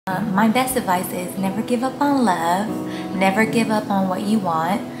My best advice is never give up on love, never give up on what you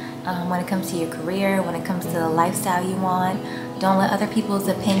want when it comes to your career, when it comes to the lifestyle you want. Don't let other people's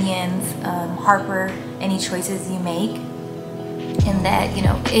opinions harbor any choices you make. And that, you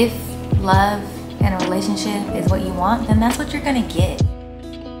know, if love and a relationship is what you want, then that's what you're gonna get.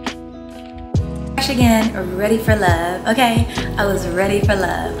 Again, ready for love. Okay, I was ready for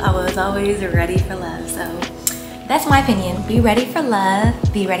love. I was always ready for love. So that's my opinion. Be ready for love.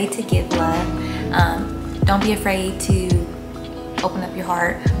 Be ready to give love. Don't be afraid to open up your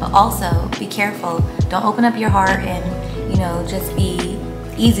heart, but also be careful. Don't open up your heart and, you know, just be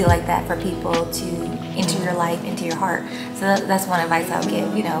easy like that for people to enter your life, into your heart. So that's one advice I'll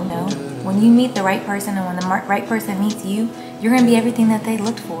give. You know, when you meet the right person and when the right person meets you, you're gonna be everything that they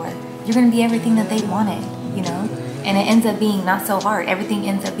looked for. You're gonna be everything that they wanted, you know? And it ends up being not so hard. Everything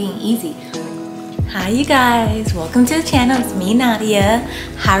ends up being easy. Hi you guys, welcome to the channel. It's me, Nadia.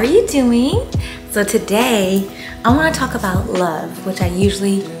 How are you doing? So today, I wanna talk about love, which I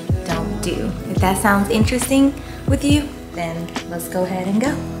usually don't do. If that sounds interesting with you, then let's go ahead and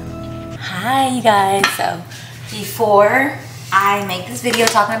go. Hi you guys, so before I make this video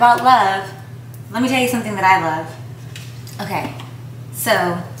talking about love, let me tell you something that I love. Okay,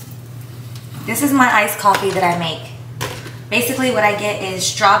 so this is my iced coffee that I make. Basically what I get is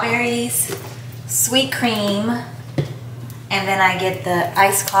strawberries, sweet cream, and then I get the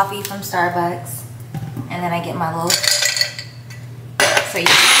iced coffee from Starbucks, and then I get my little, so you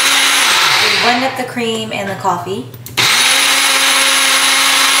blend up the cream and the coffee.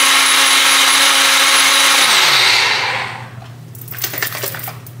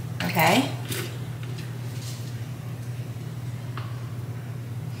 Okay.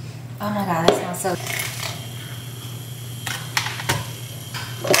 Oh my god, that smells so good.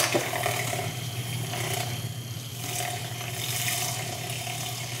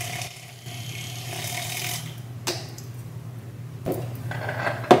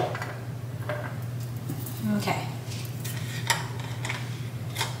 Okay.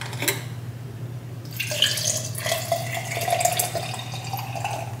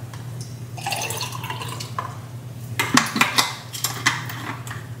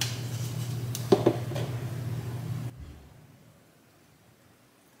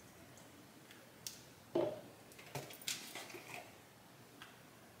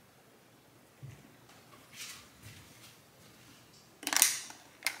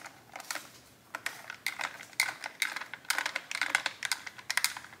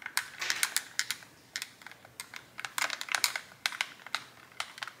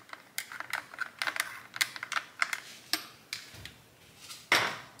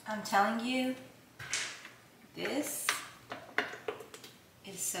 I'm telling you, this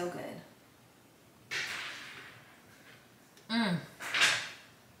is so good.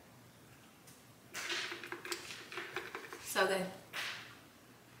 So good.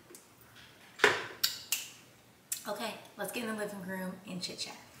 Okay, let's get in the living room and chit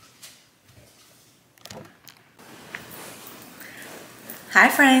chat. Hi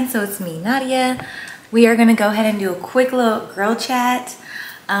friends, so it's me, Nadia. We are gonna go ahead and do a quick little girl chat.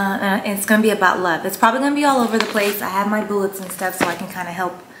 It's gonna be about love. It's probably gonna be all over the place. I have my bullets and stuff so I can kind of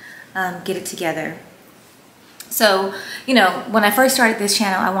help get it together. So, you know, when I first started this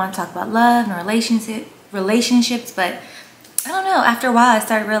channel, I want to talk about love and relationships, but I don't know, after a while I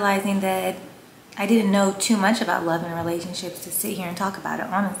started realizing that I didn't know too much about love and relationships to sit here and talk about it,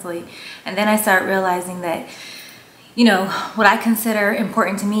 honestly. And then I started realizing that, you know, what I consider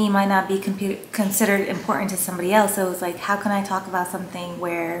important to me might not be considered important to somebody else. So it's like, how can I talk about something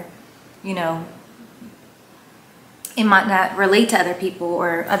where, you know, it might not relate to other people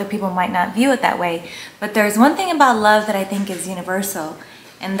or other people might not view it that way. But there's one thing about love that I think is universal,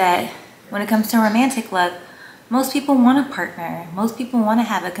 and that when it comes to romantic love, most people want a partner. Most people want to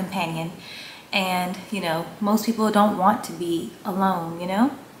have a companion. And, you know, most people don't want to be alone, you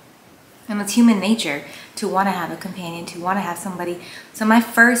know? And it's human nature to want to have a companion, to want to have somebody. So my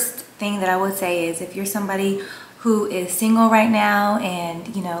first thing that I would say is, if you're somebody who is single right now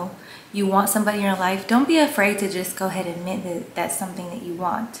and, you know, you want somebody in your life, don't be afraid to just go ahead and admit that that's something that you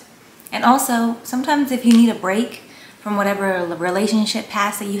want. And also, sometimes if you need a break from whatever relationship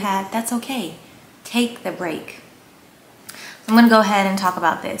past that you had, that's okay. Take the break. So I'm going to go ahead and talk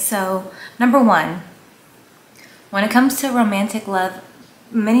about this. So, number one, when it comes to romantic love,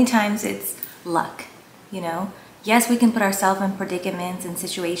 many times it's luck, you know. Yes, we can put ourselves in predicaments and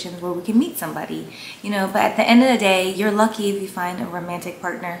situations where we can meet somebody, you know, but at the end of the day, you're lucky if you find a romantic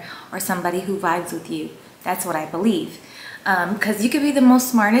partner or somebody who vibes with you. That's what I believe. Because you could be the most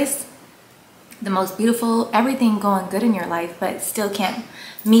smartest the most beautiful, everything going good in your life, but still can't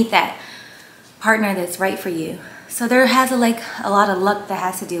meet that partner that's right for you. So there has a lot of luck that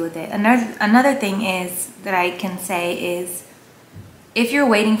has to do with it. Another thing is that I can say is, if you're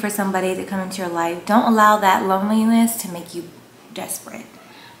waiting for somebody to come into your life, don't allow that loneliness to make you desperate,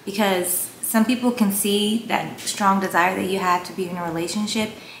 because some people can see that strong desire that you have to be in a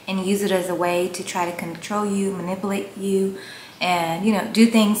relationship and use it as a way to try to control you, manipulate you, and do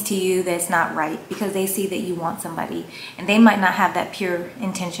things to you that's not right, because they see that you want somebody, and they might not have that pure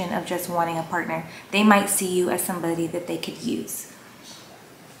intention of just wanting a partner. They might see you as somebody that they could use.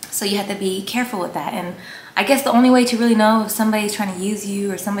 So you have to be careful with that. And I guess the only way to really know if somebody's trying to use you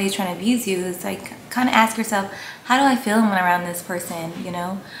or somebody's trying to abuse you is kind of ask yourself, how do I feel when I'm around this person?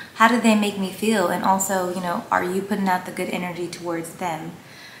 How do they make me feel? And also, are you putting out the good energy towards them?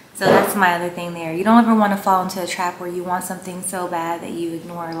 So that's my other thing there. You don't ever want to fall into a trap where you want something so bad that you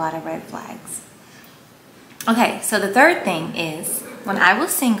ignore a lot of red flags. Okay, so the third thing is, when I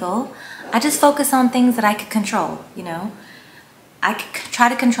was single, I just focused on things that I could control, I could try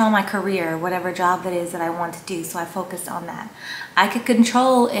to control my career, whatever job it is that I want to do, so I focused on that. I could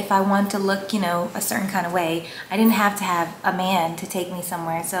control if I want to look, a certain kind of way. I didn't have to have a man to take me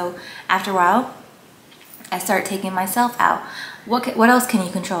somewhere. So after a while, I started taking myself out. What else can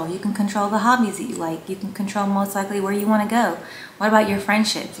you control? You can control the hobbies that you like. You can control most likely where you want to go. What about your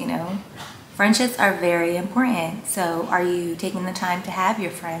friendships, Friendships are very important. So are you taking the time to have your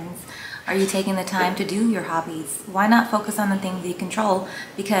friends? Are you taking the time to do your hobbies? Why not focus on the things that you control?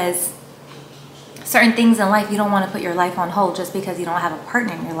 Because certain things in life, you don't want to put your life on hold just because you don't have a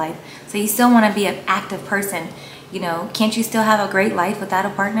partner in your life. So you still want to be an active person. Can't you still have a great life without a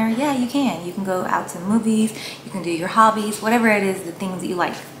partner? Yeah, you can. You can go out to movies, you can do your hobbies, whatever it is, the things that you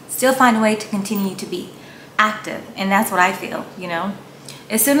like. Still find a way to continue to be active. And that's what I feel,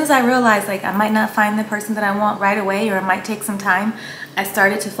 As soon as I realized I might not find the person that I want right away, or it might take some time, I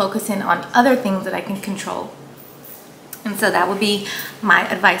started to focus in on other things that I can control. And so that would be my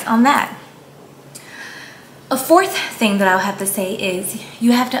advice on that. A fourth thing that I'll have to say is,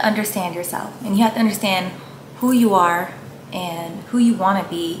 you have to understand yourself, and you have to understand who you are and who you want to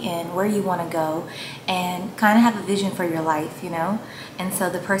be and where you want to go, and kind of have a vision for your life, And so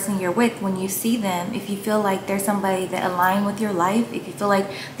the person you're with, when you see them, if you feel like there's somebody that aligns with your life, if you feel like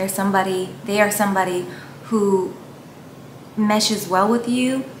they are somebody who meshes well with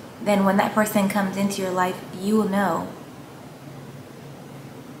you, then when that person comes into your life, you will know.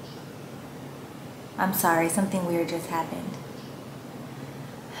 I'm sorry, something weird just happened.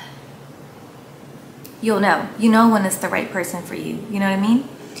 You'll know. You know when it's the right person for you. You know what I mean?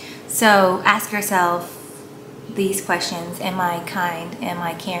 So ask yourself these questions. Am I kind? Am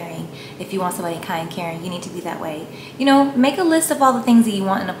I caring? If you want somebody kind, caring, you need to be that way. Make a list of all the things that you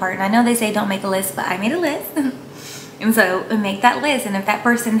want in a partner. I know they say don't make a list, but I made a list. And so make that list. And if that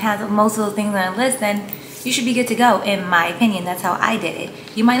person has most of the things on a list, then you should be good to go. In my opinion, that's how I did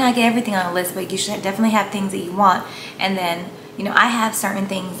it. You might not get everything on a list, but you should definitely have things that you want. And then, I have certain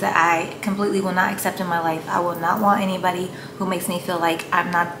things that I completely will not accept in my life. I will not want anybody who makes me feel like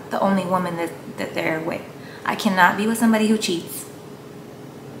I'm not the only woman that they're with. I cannot be with somebody who cheats.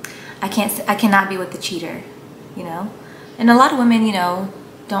 I cannot be with the cheater, And a lot of women,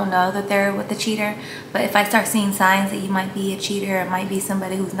 don't know that they're with the cheater. But if I start seeing signs that you might be a cheater, or might be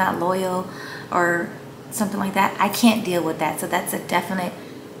somebody who's not loyal or something like that, I can't deal with that. So that's a definite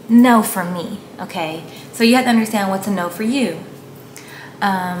no for me, okay? So you have to understand what's a no for you.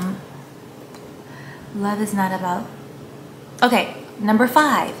 Love is not about... Okay, number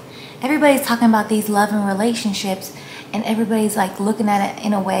 5. Everybody's talking about these love and relationships, and everybody's looking at it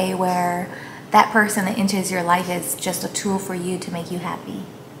in a way where that person that enters your life is just a tool for you to make you happy.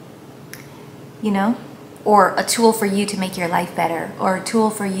 Or a tool for you to make your life better, or a tool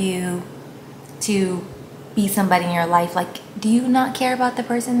for you to be somebody in your life. Do you not care about the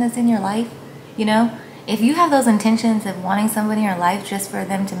person that's in your life? If you have those intentions of wanting somebody in your life just for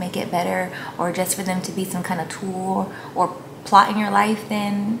them to make it better, or just for them to be some kind of tool or plot in your life,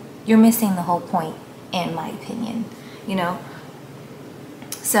 then you're missing the whole point, in my opinion.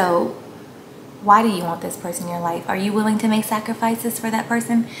 So why do you want this person in your life? Are you willing to make sacrifices for that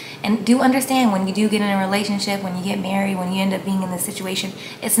person? And do understand, when you do get in a relationship, when you get married, when you end up being in this situation,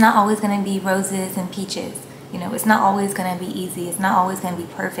 it's not always going to be roses and peaches. It's not always going to be easy. It's not always going to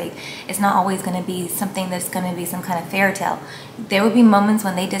be perfect. It's not always going to be something that's going to be some kind of fairy tale. There will be moments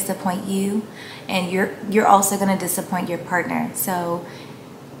when they disappoint you, and you're also going to disappoint your partner. So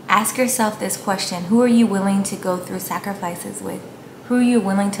ask yourself this question: who are you willing to go through sacrifices with? Who are you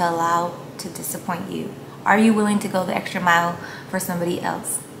willing to allow to disappoint you? Are you willing to go the extra mile for somebody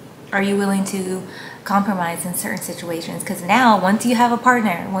else? Are you willing to compromise in certain situations? Because now, once you have a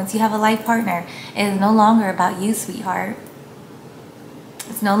partner, once you have a life partner, it is no longer about you, sweetheart.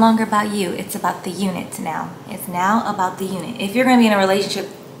 It's no longer about you. It's about the unit now. It's now about the unit. If you're going to be in a relationship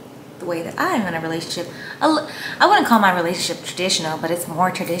the way that I'm in a relationship, I wouldn't call my relationship traditional, but it's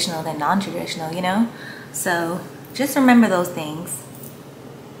more traditional than non-traditional, you know? So just remember those things.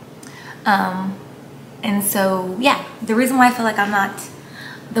 And so, yeah, the reason why I feel like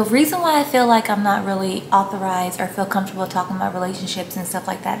I'm not really authorized or feel comfortable talking about relationships and stuff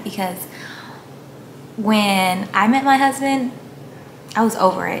like that, because when I met my husband, I was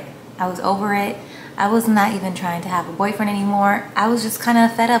over it. I was not even trying to have a boyfriend anymore. I was just kind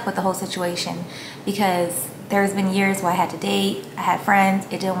of fed up with the whole situation, because there's been years where I had to date, I had friends,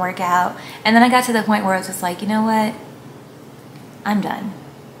 it didn't work out. And then I got to the point where I was just like, you know what? I'm done.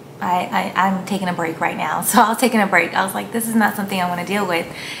 I'm taking a break right now. So I was taking a break. I was like, this is not something I want to deal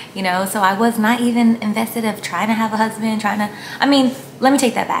with, you know? So I was not even invested of trying to have a husband, I mean, let me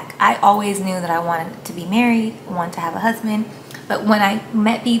take that back. I always knew that I wanted to be married, wanted to have a husband. But when I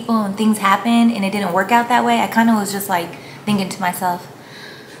met people and things happened and it didn't work out that way, I kind of was just like thinking to myself,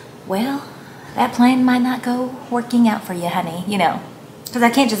 well, that plan might not go working out for you, honey, you know? Because I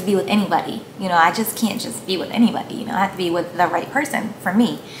can't just be with anybody, you know? I just can't just be with anybody, you know? I have to be with the right person for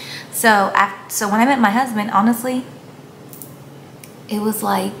me. So when I met my husband, honestly, it was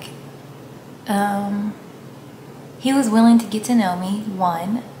like he was willing to get to know me,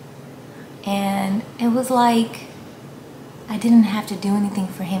 one, and it was like I didn't have to do anything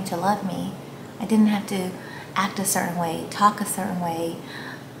for him to love me. I didn't have to act a certain way, talk a certain way.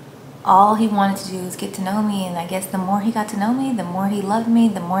 All he wanted to do was get to know me, and I guess the more he got to know me, the more he loved me,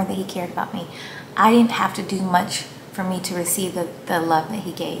 the more that he cared about me. I didn't have to do much for me to receive the love that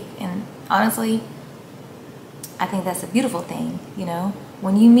he gave. And honestly, I think that's a beautiful thing, you know?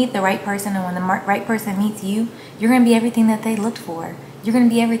 When you meet the right person, and when the right person meets you, you're going to be everything that they looked for. You're going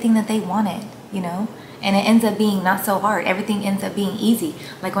to be everything that they wanted, you know? And it ends up being not so hard. Everything ends up being easy.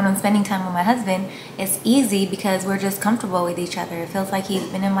 Like when I'm spending time with my husband, it's easy because we're just comfortable with each other. It feels like he's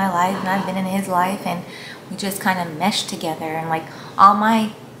been in my life and I've been in his life, and we just kind of mesh together. And like all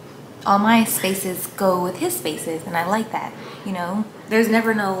my spaces go with his spaces, and I like that, you know? There's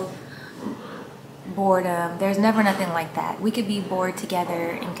never no boredom. There's never nothing like that. We could be bored together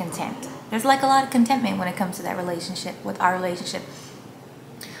and content. There's like a lot of contentment when it comes to that relationship, with our relationship.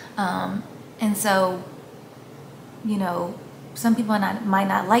 And so, you know, some people might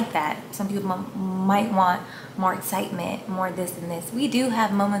not like that. Some people might want more excitement, more this and this. We do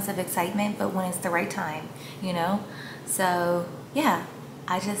have moments of excitement, but when it's the right time, you know? So, yeah,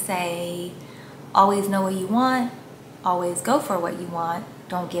 I just say always know what you want. Always go for what you want.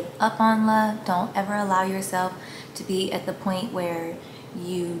 Don't give up on love. Don't ever allow yourself to be at the point where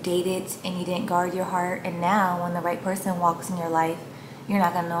you dated and you didn't guard your heart, and now when the right person walks in your life, you're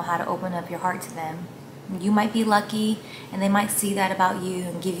not going to know how to open up your heart to them. You might be lucky and they might see that about you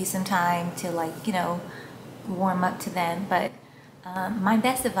and give you some time to, like, you know, warm up to them. But my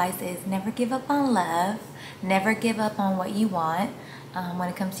best advice is never give up on love. Never give up on what you want when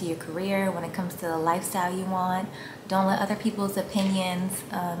it comes to your career, when it comes to the lifestyle you want. Don't let other people's opinions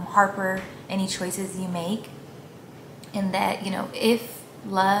harper any choices you make. And that, you know, if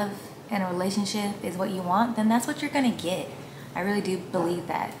love and a relationship is what you want, then that's what you're going to get. I really do believe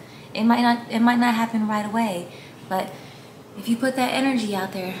that. It might not happen right away, but if you put that energy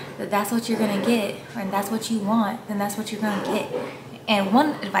out there that that's what you're going to get, and that's what you want, then that's what you're going to get. And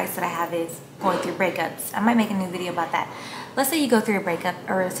one advice that I have is going through breakups. I might make a new video about that. Let's say you go through a breakup,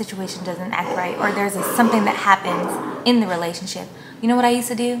 or a situation doesn't act right, or there's something that happens in the relationship. You know what I used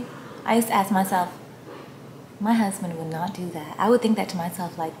to do? I used to ask myself, my husband would not do that. I would think that to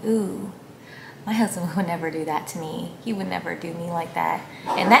myself, like, ooh, my husband would never do that to me. He would never do me like that.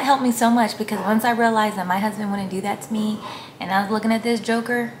 And that helped me so much, because once I realized that my husband wouldn't do that to me, and I was looking at this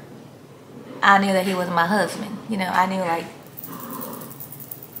joker, I knew that he wasn't my husband. You know, I knew, like,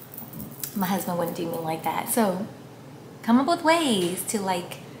 my husband wouldn't do me like that. So come up with ways to,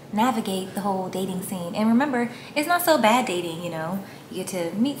 like, navigate the whole dating scene. And remember, it's not so bad dating, you know. You get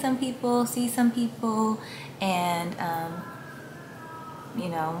to meet some people, see some people, and, you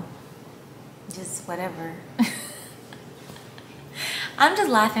know, just whatever. I'm just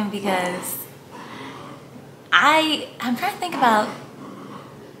laughing because I'm trying to think about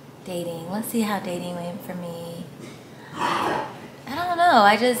dating. Let's see how dating went for me. I don't know.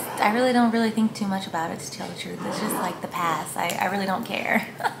 I really don't think too much about it, to tell the truth. It's just like the past. I really don't care.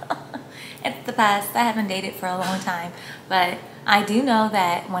 It's the past. I haven't dated for a long time, but I do know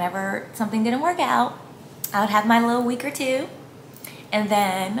that whenever something didn't work out, I would have my little week or two, and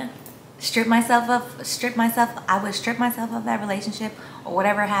then I would strip myself of that relationship or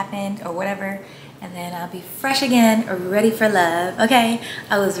whatever happened or whatever, and then I'll be fresh again, ready for love. Okay,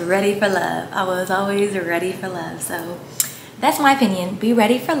 I was ready for love. I was always ready for love. So that's my opinion. Be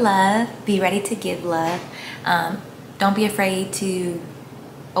ready for love. Be ready to give love. Don't be afraid to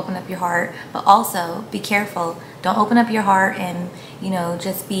open up your heart, but also be careful. Don't open up your heart and, you know,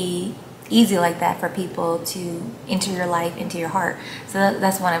 just be easy like that for people to enter your life, into your heart. So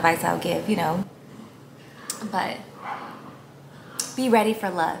that's one advice I'll give, you know. But be ready for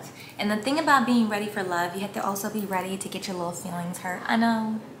love. And the thing about being ready for love, you have to also be ready to get your little feelings hurt. I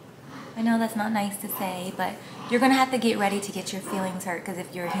know that's not nice to say, but you're gonna have to get ready to get your feelings hurt, because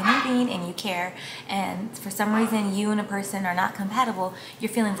if you're a human being and you care, and for some reason you and a person are not compatible, your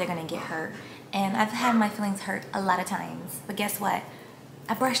feelings are gonna get hurt. And I've had my feelings hurt a lot of times, but guess what?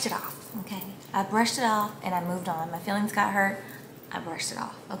 I brushed it off, okay? I brushed it off and I moved on. My feelings got hurt, I brushed it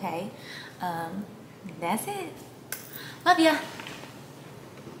off, okay? That's it. Love ya.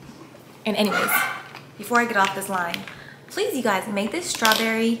 And anyways, before I get off this line, please, you guys, make this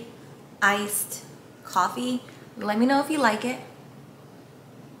strawberry iced coffee. Let me know if you like it.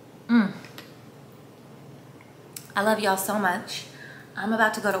 I love y'all so much. I'm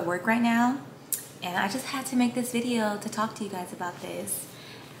about to go to work right now, and I just had to make this video to talk to you guys about this.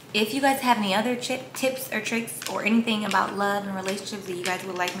 If you guys have any other tips or tricks or anything about love and relationships that you guys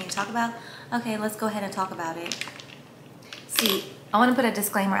would like me to talk about, okay, let's go ahead and talk about it. See, I want to put a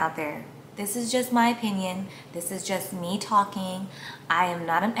disclaimer out there. This is just my opinion. This is just me talking. I am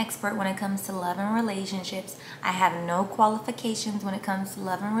not an expert when it comes to love and relationships. I have no qualifications when it comes to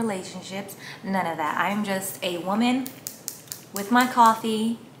love and relationships. None of that. I am just a woman with my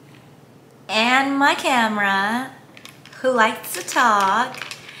coffee and my camera who likes to talk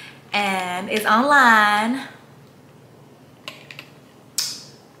and is online,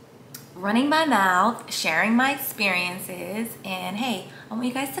 running my mouth, sharing my experiences. And hey, I want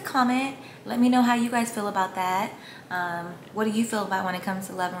you guys to comment. Let me know how you guys feel about that. What do you feel about when it comes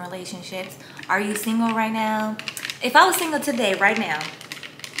to love and relationships? Are you single right now? If I was single today, right now,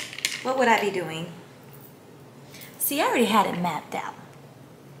 what would I be doing? See, I already had it mapped out.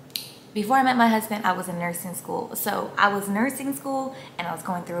 Before I met my husband, I was in nursing school. So I was nursing school and I was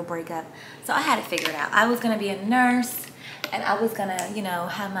going through a breakup. So I had it figured out. I was gonna be a nurse, and I was gonna, you know,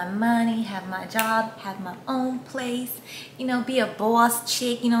 have my money, have my job, have my own place, you know, be a boss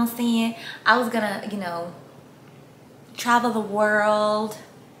chick, you know what I'm saying? I was gonna, you know, travel the world,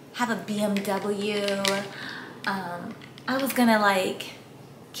 have a BMW. I was gonna like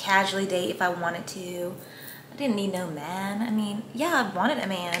casually date if I wanted to. I didn't need no man. I mean, yeah, I wanted a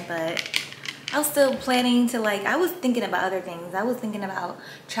man, but I was still planning to, like, I was thinking about other things. I was thinking about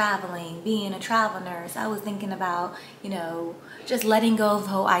traveling, being a travel nurse. I was thinking about, you know, just letting go of the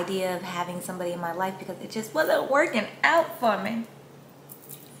whole idea of having somebody in my life, because it just wasn't working out for me.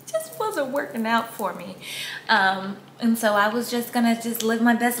 It just wasn't working out for me. And so I was just gonna just live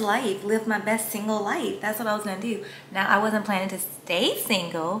my best life, live my best single life. That's what I was gonna do. Now, I wasn't planning to stay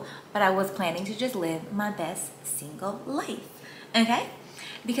single, but I was planning to just live my best single life, okay?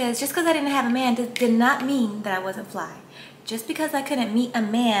 Because just because I didn't have a man did not mean that I wasn't fly. Just because I couldn't meet a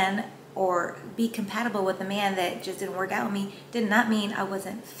man or be compatible with a man that just didn't work out with me did not mean I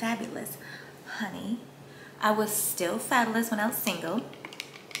wasn't fabulous, honey. I was still fabulous when I was single.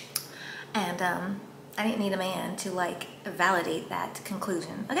 And I didn't need a man to, like, validate that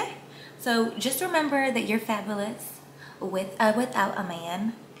conclusion, okay? So just remember that you're fabulous without a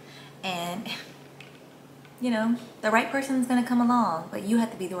man. And, you know, the right person's gonna come along, but you have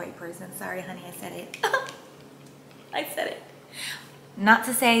to be the right person. Sorry, honey, I said it. I said it. Not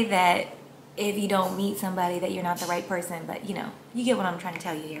to say that if you don't meet somebody that you're not the right person, but, you know, you get what I'm trying to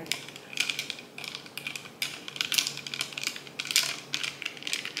tell you here.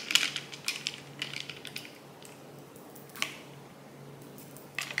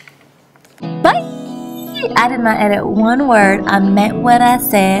 Bye! I did not edit one word. I meant what I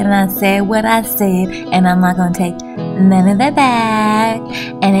said, and I said what I said, and I'm not gonna take none of that back.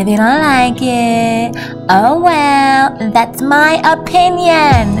 And if you don't like it, oh well, that's my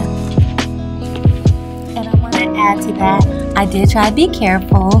opinion. And I want to add to that, I did try to be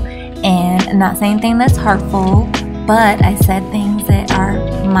careful and not say anything that's hurtful, but I said things that are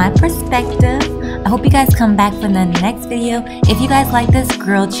my perspective. I hope you guys come back for the next video. If you guys like this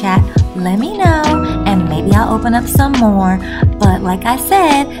girl chat, let me know, and maybe I'll open up some more. But like I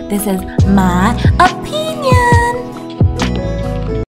said, this is my opinion.